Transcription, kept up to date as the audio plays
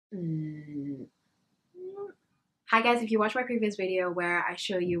Mm. Hi guys, if you watched my previous video where I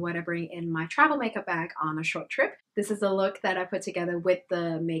show you what I bring in my travel makeup bag on a short trip, this is the look that I put together with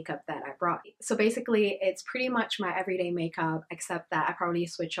the makeup that I brought. So basically it's pretty much my everyday makeup, except that I probably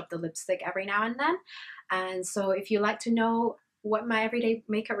switch up the lipstick every now and then. And so if you like to know what my everyday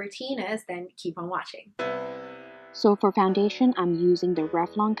makeup routine is, then keep on watching. So for foundation, I'm using the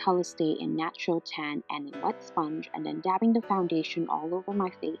Revlon Colorstay in Natural Tan and a wet sponge, and then dabbing the foundation all over my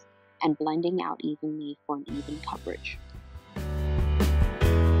face and blending out evenly for an even coverage.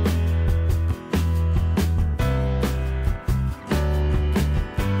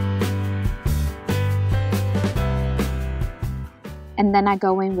 And then I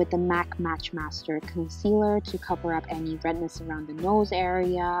go in with the MAC Matchmaster Concealer to cover up any redness around the nose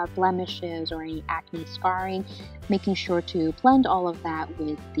area, blemishes, or any acne scarring, making sure to blend all of that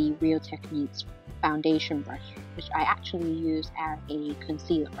with the Real Techniques foundation brush, which I actually use as a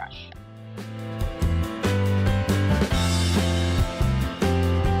concealer brush.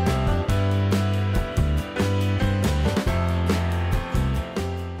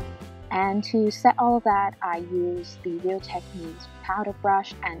 And to set all of that, I use the Real Techniques powder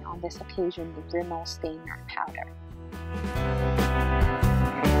brush, and on this occasion the Rimmel Stay Matte powder.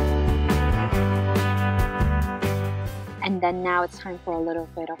 And then now it's time for a little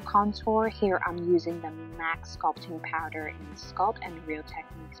bit of contour. Here I'm using the MAC Sculpting powder in Sculpt and Real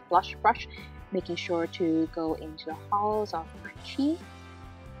Techniques blush brush, making sure to go into the hollows of my cheeks,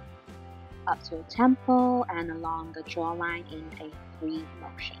 up to the temple, and along the jawline in a 3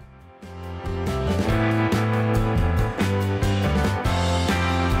 motion.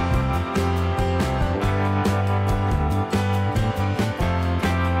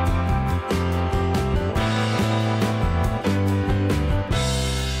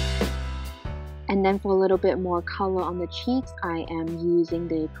 And then for a little bit more color on the cheeks, I am using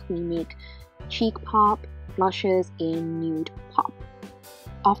the Clinique Cheek Pop blushes in Nude Pop.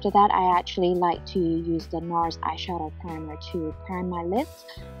 After that, I actually like to use the NARS eyeshadow primer to prime my lips.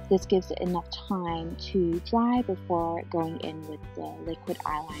 This gives it enough time to dry before going in with the liquid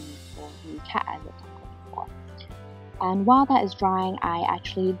eyeliner for the cat eye look I'm going for. And while that is drying, I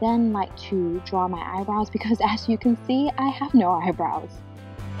actually then like to draw my eyebrows because, as you can see, I have no eyebrows.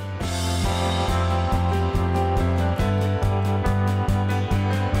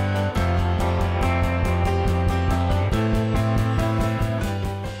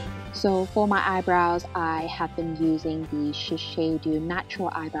 So for my eyebrows, I have been using the Shiseido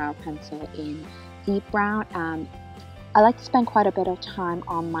Natural Eyebrow Pencil in Deep Brown. I like to spend quite a bit of time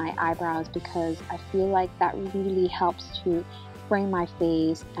on my eyebrows because I feel like that really helps to frame my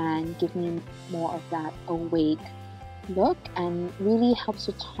face and give me more of that awake look, and really helps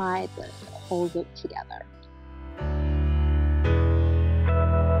to tie the whole look together.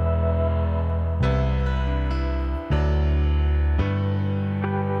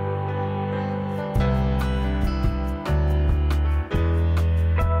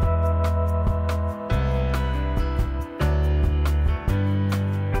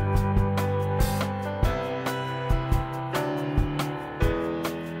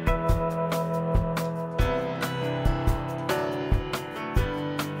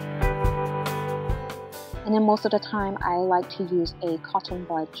 And then most of the time I like to use a cotton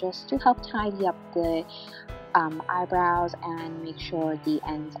bud just to help tidy up the eyebrows and make sure the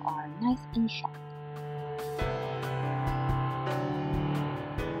ends are nice and sharp.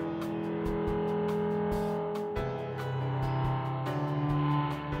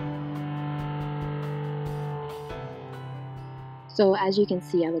 So as you can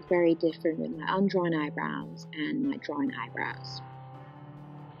see, I look very different with my undrawn eyebrows and my drawn eyebrows.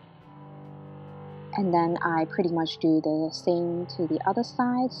 And then I pretty much do the same to the other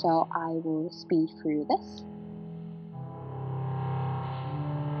side, so I will speed through this.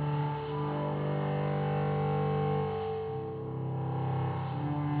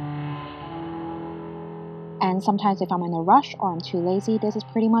 And sometimes if I'm in a rush or I'm too lazy, this is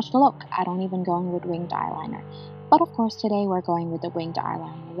pretty much the look. I don't even go in with winged eyeliner. But of course today we're going with the winged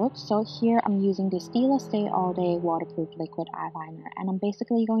eyeliner look. So here I'm using the Stila Stay All Day Waterproof Liquid Eyeliner, and I'm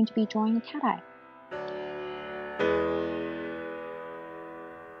basically going to be drawing a cat eye.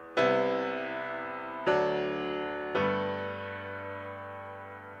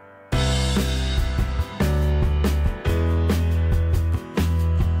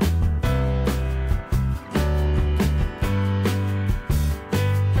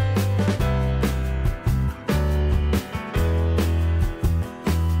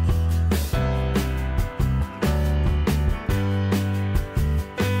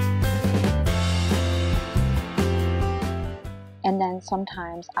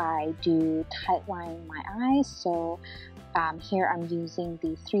 sometimes I do tightline my eyes, so here I'm using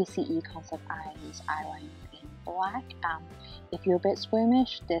the 3CE Concept Eyes eyeliner in black. If you're a bit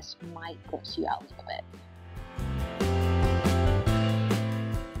squeamish, this might gross you out a little bit.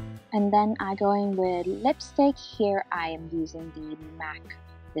 And then I go in with lipstick. Here I am using the MAC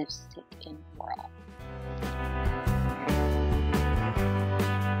lipstick in Whirl.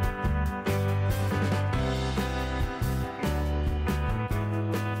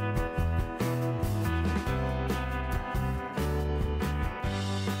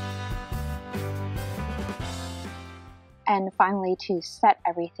 And finally, to set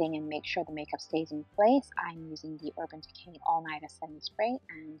everything and make sure the makeup stays in place, I'm using the Urban Decay All Night Setting Spray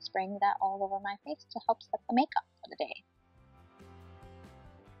and spraying that all over my face to help set the makeup for the day.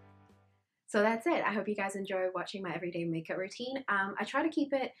 So that's it. I hope you guys enjoy watching my everyday makeup routine. I try to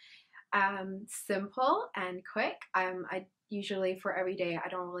keep it simple and quick. I usually, for every day, I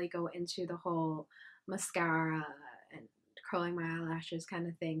don't really go into the whole mascara and curling my eyelashes kind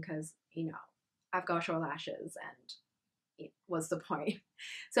of thing because, you know, I've got short lashes and what's the point?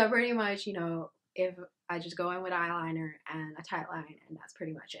 So pretty much, you know, if I just go in with eyeliner and a tight line, and that's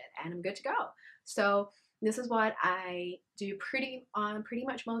pretty much it, and I'm good to go. So this is what I do pretty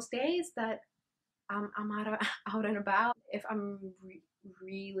much most days that I'm out and about. If I'm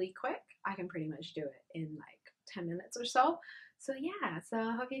really quick, I can pretty much do it in like 10 minutes or so. So yeah, so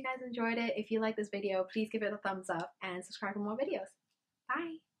I hope you guys enjoyed it. If you like this video, please give it a thumbs up and subscribe for more videos.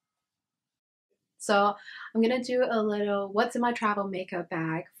 Bye! So I'm gonna do a little what's in my travel makeup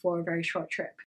bag for a very short trip.